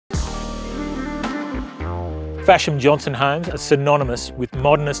Fasham Johnson homes are synonymous with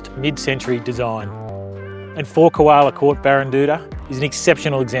modernist mid-century design. And 4 Koala Court, Baranduda is an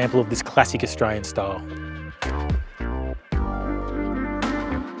exceptional example of this classic Australian style.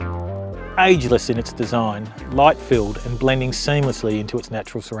 Ageless in its design, light-filled and blending seamlessly into its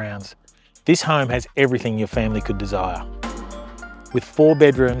natural surrounds, this home has everything your family could desire. With 4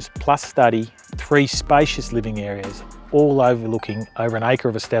 bedrooms plus study, 3 spacious living areas, all overlooking over an acre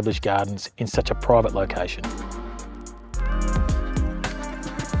of established gardens in such a private location.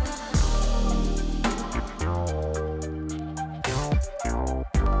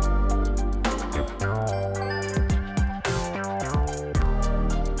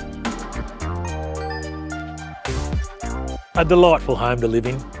 A delightful home to live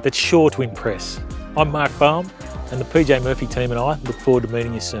in that's sure to impress. I'm Mark Boehm, and the PJ Murphy team and I look forward to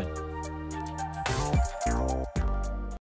meeting you soon.